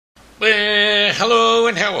Well, hello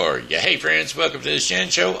and how are you? Hey friends, welcome to the Shen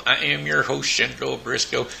Show. I am your host, Shen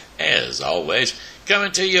Briscoe, as always,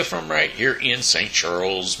 coming to you from right here in St.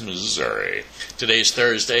 Charles, Missouri. Today's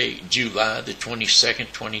Thursday, July the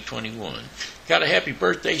 22nd, 2021. Got a happy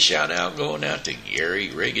birthday shout out going out to Gary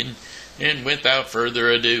Ragan. And without further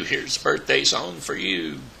ado, here's a birthday song for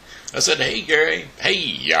you. I said, hey Gary,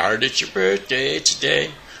 hey, I heard it's your birthday today.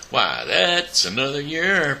 Why, that's another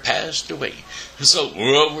year passed away. So,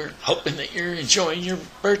 well, we're hoping that you're enjoying your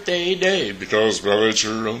birthday day because, well, it's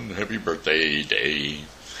your own happy birthday day.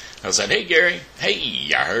 I said, hey, Gary,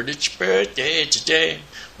 hey, I heard it's your birthday today.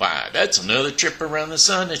 Why, that's another trip around the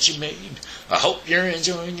sun that you made. I hope you're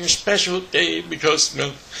enjoying your special day because,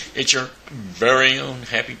 well, it's your very own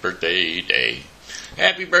happy birthday day.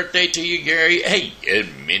 Happy birthday to you, Gary. Hey,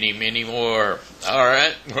 and many, many more. All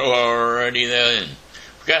right, well, alrighty then.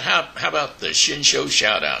 How about the Shen Show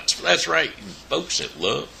shout-outs? That's right, folks that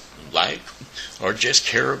love, like, or just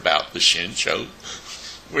care about the Shen Show.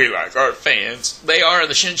 We like our fans. They are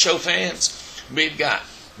the Shen Show fans. We've got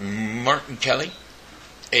Martin Kelly,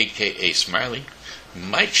 a.k.a. Smiley,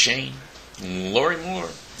 Mike Shane, Lori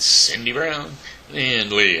Moore, Cyndi Brown,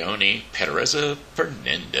 and Leony, Pedraza,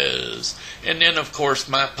 Fernandez. And then, of course,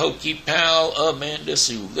 my Pokey pal, Amanda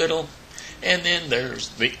Sue Little. And then there's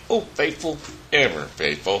the faithful, ever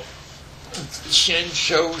faithful Shen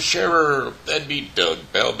Show Sherer, that'd be Doug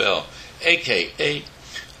Bell Bell, a.k.a.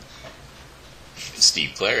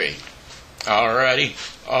 Steve Clary.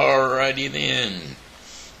 Alrighty then.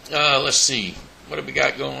 Let's see, what have we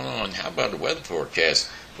got going on? How about the weather forecast?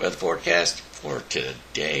 Weather forecast for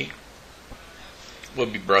today will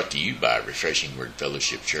be brought to you by Refreshing Word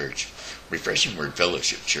Fellowship Church. Refreshing Word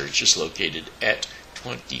Fellowship Church is located at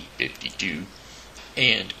 2052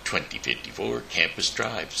 and 2054 Campus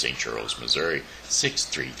Drive, St. Charles, Missouri,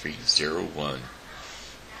 63301.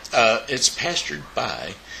 It's pastored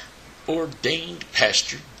by ordained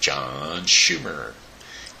pastor John Schumer.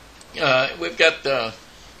 We've got the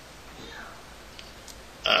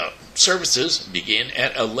services begin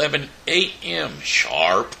at 11 a.m.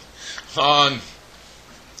 sharp on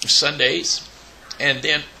Sundays, and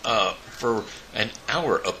then for an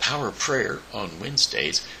hour of power prayer on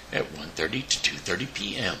Wednesdays at 1:30 to 2:30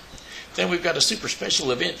 p.m. Then we've got a super special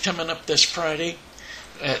event coming up this Friday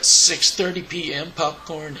at 6:30 p.m.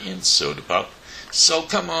 popcorn and soda pop. So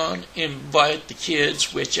come on, invite the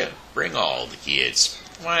kids with you. Bring all the kids.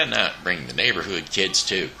 Why not bring the neighborhood kids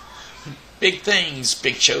too? Big things,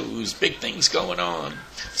 big shows, big things going on.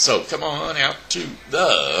 So come on out to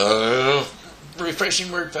the Refreshing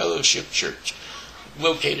Word Fellowship Church,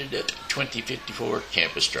 located at 2054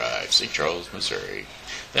 Campus Drive, St. Charles, Missouri.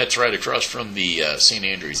 That's right across from the St.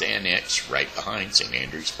 Andrews Annex, right behind St.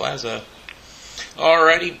 Andrews Plaza.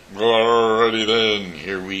 Alrighty then,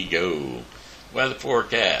 here we go. Weather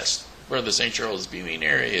forecast for the St. Charles viewing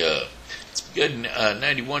area. It's good,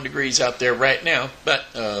 91 degrees out there right now, but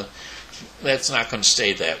that's not going to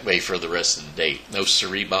stay that way for the rest of the day. No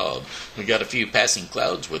siree, Bob. We got a few passing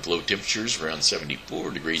clouds with low temperatures around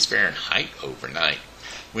 74 degrees Fahrenheit overnight.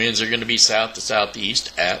 Winds are going to be south to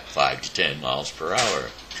southeast at 5 to 10 miles per hour.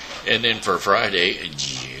 And then for Friday,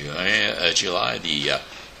 July the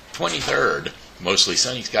 23rd, mostly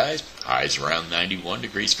sunny skies, highs around 91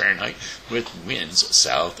 degrees Fahrenheit with winds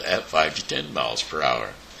south at 5 to 10 miles per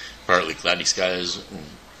hour. Partly cloudy skies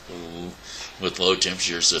with low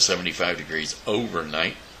temperatures of 75 degrees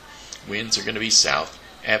overnight. Winds are going to be south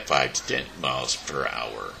at 5 to 10 miles per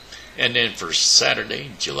hour. And then for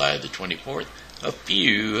Saturday, July the 24th, a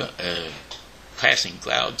few passing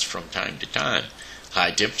clouds from time to time. High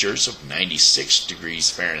temperatures of 96 degrees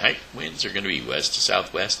Fahrenheit. Winds are going to be west to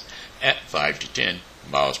southwest at 5 to 10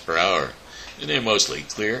 miles per hour. And then mostly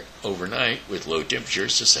clear overnight with low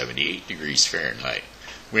temperatures of 78 degrees Fahrenheit.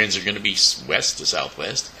 Winds are going to be west to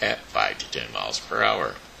southwest at 5 to 10 miles per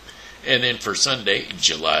hour. And then for Sunday,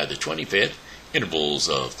 July the 25th, intervals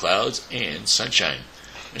of clouds and sunshine.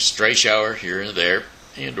 A stray shower here and there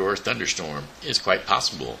and or thunderstorm is quite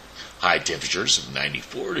possible. High temperatures of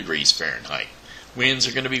 94 degrees Fahrenheit. Winds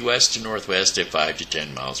are going to be west to northwest at 5 to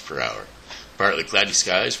 10 miles per hour. Partly cloudy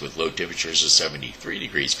skies with low temperatures of 73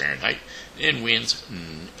 degrees Fahrenheit and winds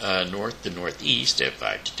north to northeast at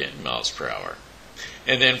 5 to 10 miles per hour.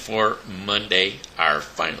 And then for Monday, our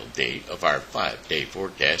final day of our 5-day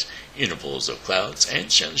forecast, intervals of clouds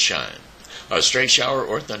and sunshine. A stray shower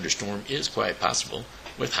or thunderstorm is quite possible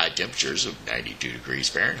with high temperatures of 92 degrees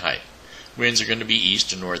Fahrenheit. Winds are going to be east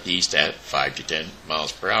to northeast at 5 to 10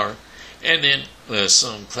 miles per hour. And then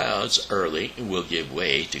some clouds early will give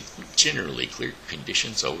way to generally clear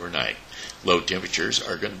conditions overnight. Low temperatures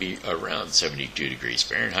are going to be around 72 degrees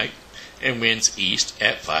Fahrenheit and winds east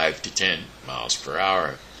at 5 to 10 miles per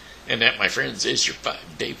hour. And that, my friends, is your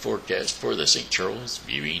 5-day forecast for the St. Charles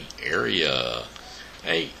viewing area.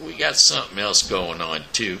 Hey, we got something else going on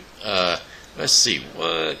too. Let's see,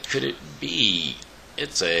 what could it be?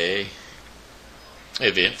 It's a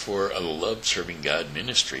event for Love Serving God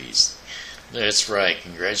Ministries. That's right.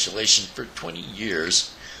 Congratulations for 20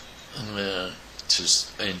 years in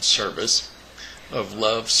service of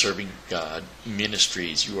Love Serving God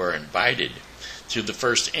Ministries. You are invited to the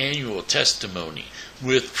first annual testimony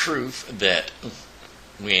with proof that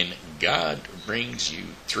when God brings you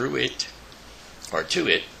through it, or to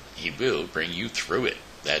it, He will bring you through it.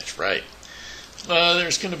 That's right.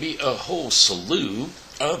 There's going to be a whole slew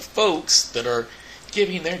of folks that are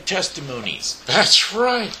giving their testimonies. That's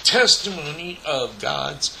right, testimony of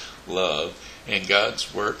God's love and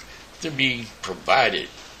God's work to be provided.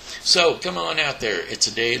 So come on out there. It's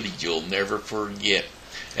a day that you'll never forget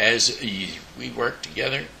as we work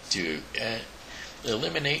together to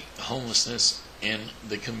eliminate homelessness in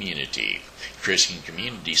the community. Christian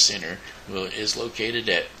Community Center is located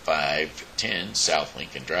at 510 South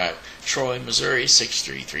Lincoln Drive, Troy, Missouri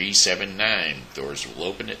 63379. Doors will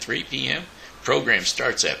open at 3 p.m. Program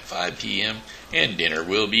starts at 5 p.m. and dinner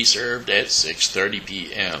will be served at 6:30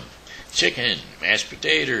 p.m. Chicken, mashed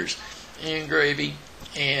potatoes, and gravy,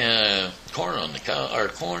 and corn on the cob, or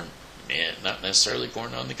corn, not necessarily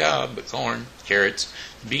corn on the cob, but corn, carrots,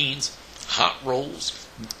 beans, hot rolls,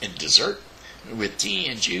 and dessert with tea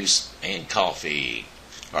and juice and coffee.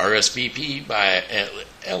 RSVP by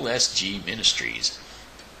LSG Ministries,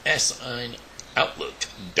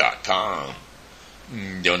 signoutlook.com.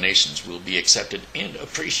 Donations will be accepted and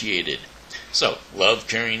appreciated. So, love,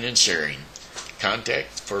 caring, and sharing.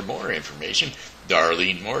 Contact for more information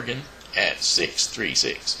Darlene Morgan at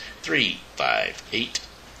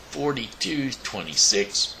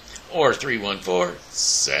 636-358-4226 or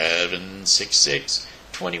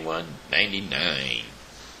 314-766-2199.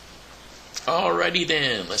 Alrighty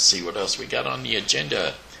then, let's see what else we got on the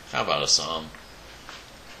agenda. How about a song?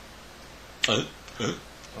 How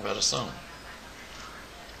about a song?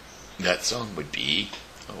 That song would be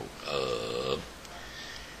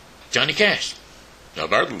Johnny Cash. Now,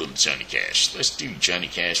 our little Johnny Cash. Let's do Johnny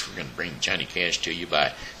Cash. We're going to bring Johnny Cash to you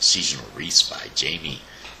by Seasonal Wreaths by Jamie.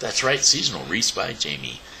 That's right, Seasonal Wreaths by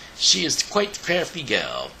Jamie. She is quite the crafty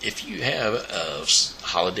gal. If you have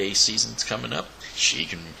holiday seasons coming up, she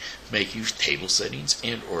can make you table settings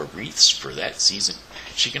and or wreaths for that season.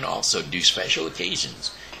 She can also do special occasions.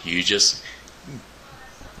 You just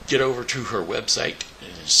get over to her website,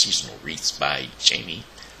 Seasonal Wreaths by Jamie.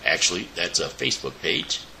 Actually, that's a Facebook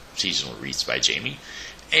page, Seasonal Wreaths by Jamie,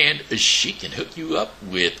 and she can hook you up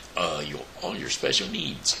with all your special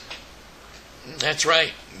needs. That's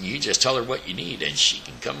right. You just tell her what you need, and she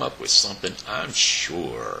can come up with something, I'm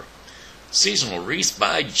sure. Seasonal Wreaths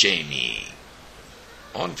by Jamie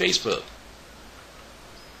on Facebook.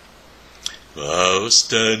 I was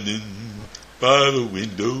standing by the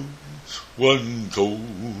window one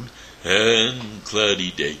cold and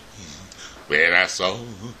cloudy day when I saw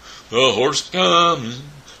a horse coming,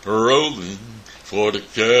 rolling for to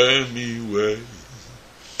carry me away.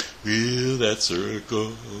 Will that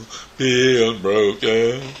circle be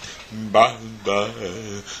unbroken by and by,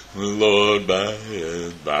 Lord, by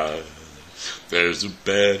and by? There's a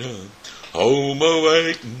better home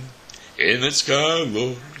awaiting in the sky,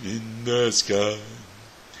 Lord, in the sky.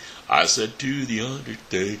 I said to the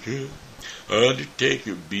undertaker,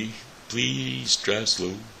 Undertaker, please drive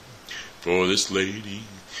slow, for this lady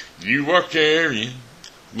you are carrying,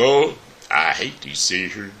 Lord, I hate to see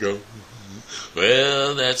her go.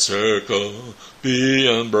 Well, that circle be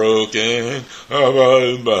unbroken, by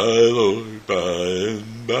and by, Lord, by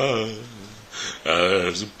and by.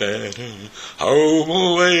 There's a better home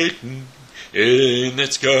awaiting in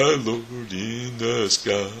that sky, Lord, in the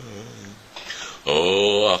sky.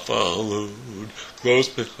 Oh, I followed close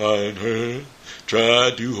behind her,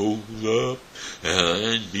 tried to hold up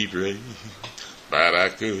and be brave, but I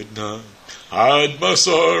could not hide my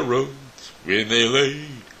sorrow when they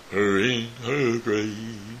laid her in her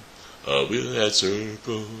grave. Will that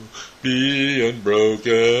circle be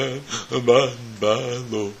unbroken by and by,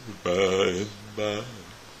 Lord, by and by?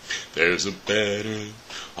 There's a better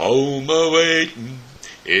home awaiting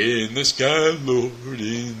in the sky, Lord,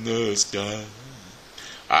 in the sky.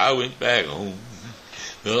 I went back home.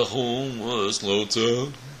 The home was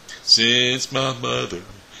lonesome since my mother,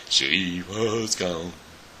 she was gone.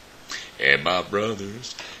 and my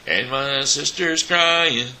brothers and my sisters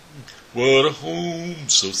crying. What a home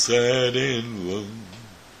so sad and lone.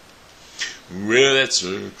 Will that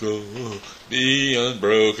circle be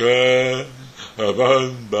unbroken? By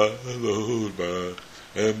Lord, by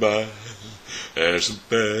and by. There's a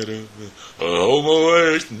better home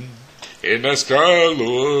awaiting in the sky,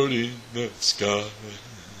 Lord, in the sky.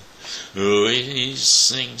 We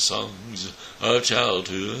sing songs of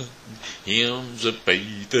childhood, hymns of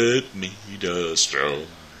faith that made us strong.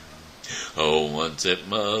 Oh, once that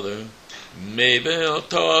mother Maybell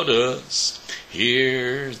taught us,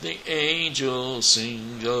 here's the angels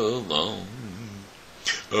sing along.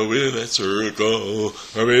 With that circle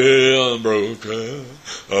be unbroken,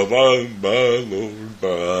 by and by, Lord,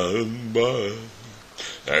 by and by.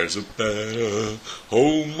 There's a better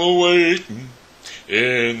home awaiting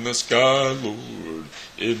in the sky, Lord,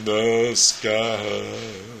 in the sky.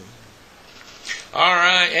 All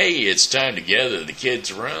right, hey, it's time to gather the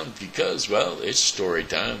kids around because, well, it's story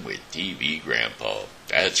time with TV Grandpa.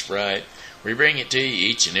 That's right. We bring it to you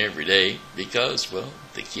each and every day because, well,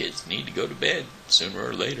 the kids need to go to bed sooner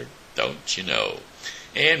or later, don't you know?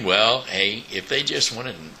 And, well, hey, if they just want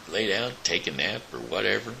to lay down, take a nap or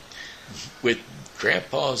whatever, with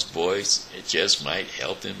Grandpa's voice, it just might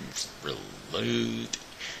help them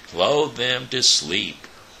lull them to sleep.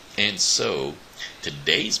 And so,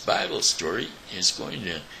 today's Bible story is going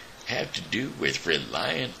to have to do with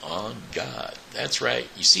relying on God. That's right.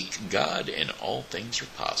 You see, God and all things are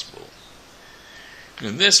possible.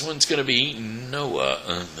 And this one's going to be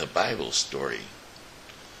Noah, the Bible story.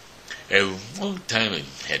 A long time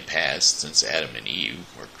had passed since Adam and Eve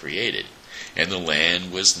were created, and the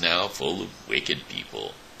land was now full of wicked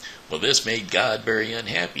people. Well, this made God very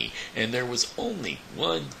unhappy, and there was only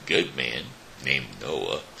one good man named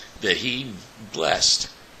Noah that he blessed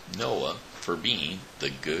Noah for being the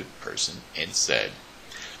good person and said,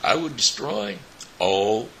 I would destroy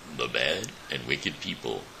all the bad and wicked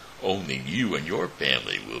people. Only you and your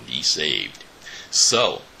family will be saved.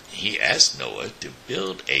 So he asked Noah to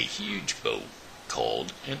build a huge boat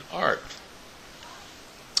called an ark.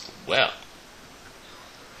 Well,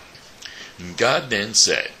 God then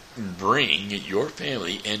said, bring your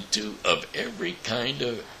family and two of every kind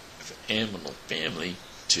of animal family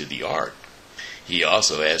to the ark. He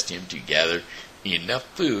also asked him to gather enough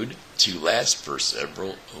food to last for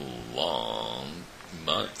several long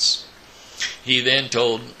months. He then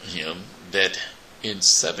told him that in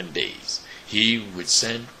 7 days he would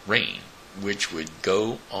send rain, which would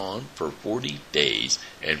go on for 40 days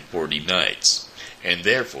and 40 nights, and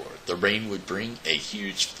therefore the rain would bring a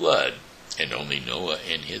huge flood, and only Noah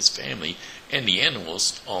and his family and the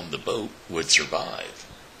animals on the boat would survive.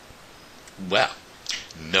 Well,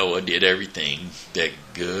 Noah did everything that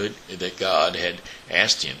God had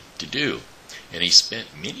asked him to do, and he spent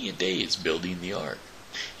many days building the ark.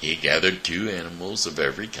 He gathered 2 animals of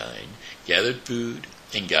every kind, gathered food,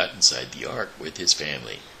 and got inside the ark with his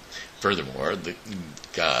family. Furthermore,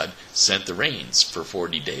 God sent the rains for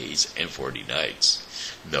 40 days and 40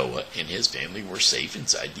 nights. Noah and his family were safe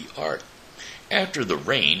inside the ark. After the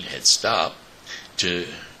rain had stopped to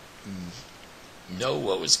know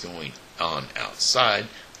what was going on outside,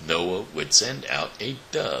 Noah would send out a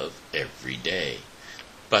dove every day.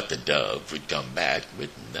 But the dove would come back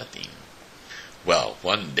with nothing. Well,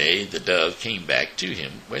 one day the dove came back to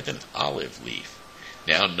him with an olive leaf.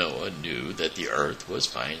 Now Noah knew that the earth was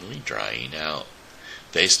finally drying out.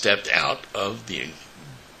 They stepped out of the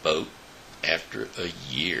boat after a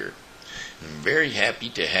year, very happy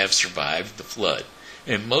to have survived the flood.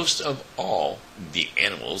 And most of all, the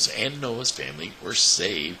animals and Noah's family were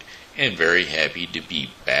saved and very happy to be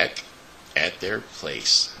back at their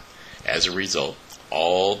place. As a result,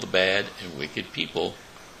 all the bad and wicked people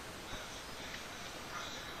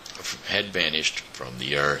had vanished from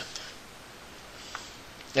the earth.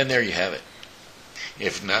 And there you have it.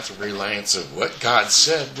 If not the reliance of what God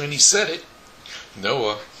said when he said it,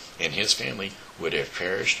 Noah and his family would have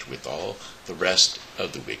perished with all the rest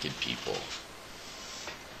of the wicked people.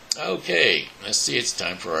 Okay, let's see, it's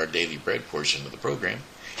time for our Daily Bread portion of the program.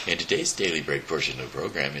 And today's Daily Bread portion of the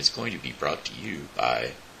program is going to be brought to you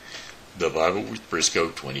by The Bible with Briscoe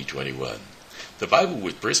 2021. The Bible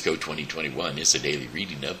with Briscoe 2021 is a daily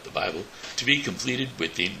reading of the Bible to be completed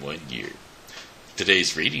within 1 year.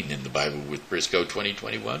 Today's reading in the Bible with Briscoe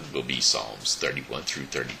 2021 will be Psalms 31 through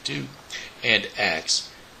 32 and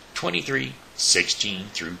Acts 23, 16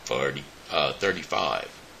 through 35.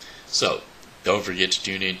 So, don't forget to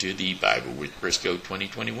tune into the Bible with Briscoe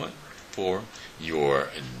 2021 for your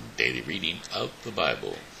daily reading of the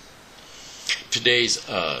Bible. Today's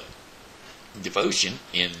devotion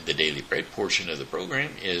in the Daily Bread portion of the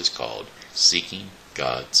program is called Seeking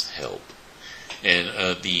God's Help. And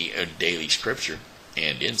the daily scripture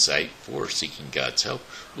and insight for Seeking God's Help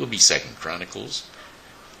will be 2 Chronicles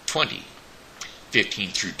 20, 15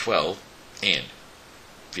 through 12, and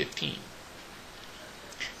 15.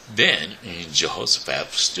 Then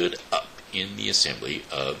Jehoshaphat stood up in the assembly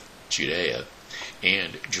of Judea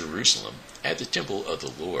and Jerusalem at the temple of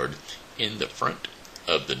the Lord in the front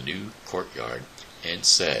of the new courtyard and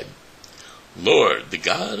said, Lord, the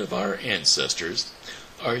God of our ancestors,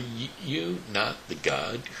 are you not the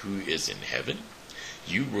God who is in heaven?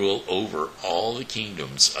 You rule over all the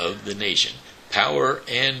kingdoms of the nation. Power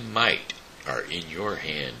and might are in your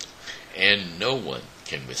hand, and no one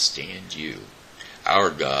can withstand you. Our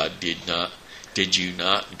God, did you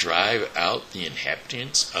not drive out the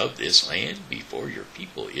inhabitants of this land before your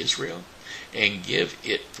people Israel, and give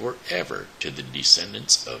it forever to the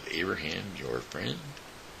descendants of Abraham your friend?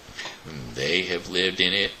 They have lived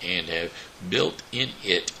in it and have built in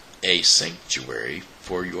it a sanctuary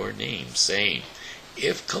for your name, saying,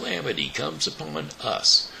 If calamity comes upon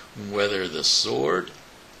us, whether the sword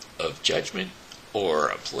of judgment or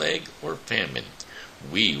a plague or famine,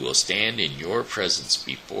 we will stand in your presence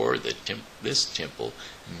before this temple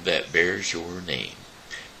that bears your name,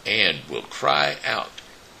 and will cry out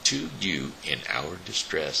to you in our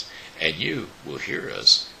distress, and you will hear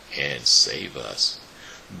us and save us.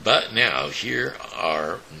 But now here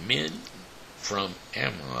are men from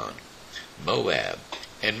Ammon, Moab,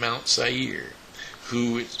 and Mount Seir,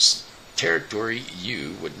 whose territory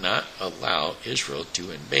you would not allow Israel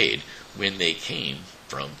to invade when they came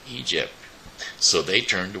from Egypt. So they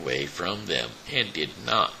turned away from them and did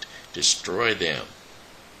not destroy them.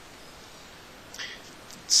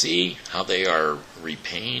 See how they are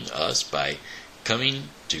repaying us by coming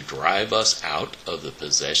to drive us out of the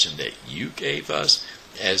possession that you gave us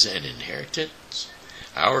as an inheritance?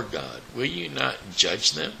 Our God, will you not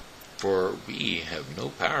judge them? For we have no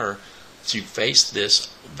power to face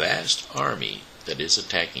this vast army that is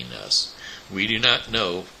attacking us. We do not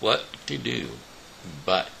know what to do,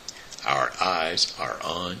 but our eyes are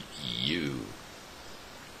on you.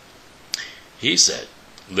 He said,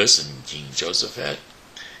 Listen, King Jehoshaphat,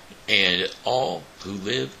 and all who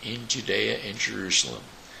live in Judea and Jerusalem,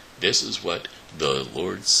 this is what the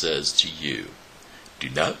Lord says to you. Do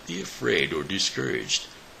not be afraid or discouraged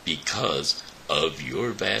because of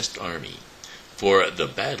your vast army, for the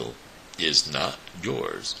battle is not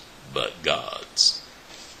yours, but God's.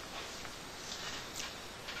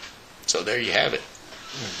 So there you have it.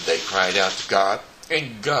 They cried out to God,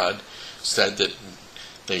 and God said that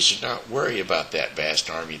they should not worry about that vast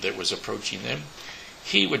army that was approaching them.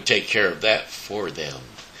 He would take care of that for them.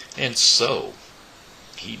 And so,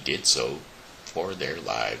 he did so for their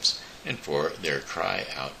lives and for their cry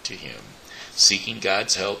out to him. Seeking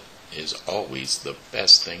God's help is always the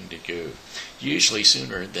best thing to do, usually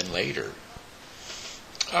sooner than later.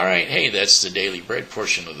 All right, hey, that's the Daily Bread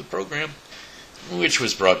portion of the program, which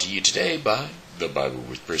was brought to you today by The Bible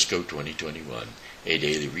with Briscoe 2021, a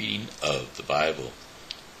daily reading of the Bible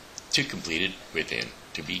to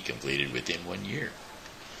be completed within 1 year.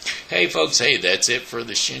 Hey folks, hey, that's it for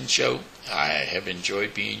the Shen Show. I have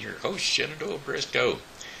enjoyed being your host, Sherer Briscoe.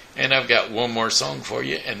 And I've got one more song for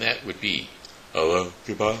you, and that would be, Hello,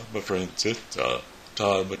 goodbye, my friends, it's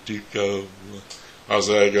time to go. I'll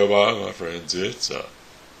say goodbye, my friends, it's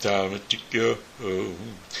time to go.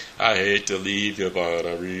 I hate to leave you, but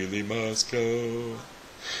I really must go.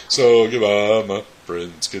 So goodbye, my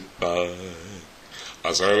friends, goodbye.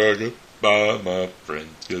 I say goodbye, my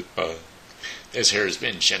friends, goodbye. This here has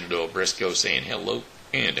been Sherer Briscoe saying hello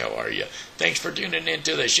and how are you? Thanks for tuning in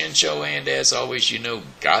to the Shen Show, and as always, you know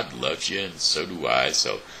God loves you, and so do I.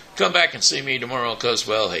 So come back and see me tomorrow, because,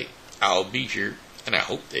 well, hey, I'll be here, and I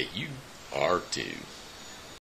hope that you are too.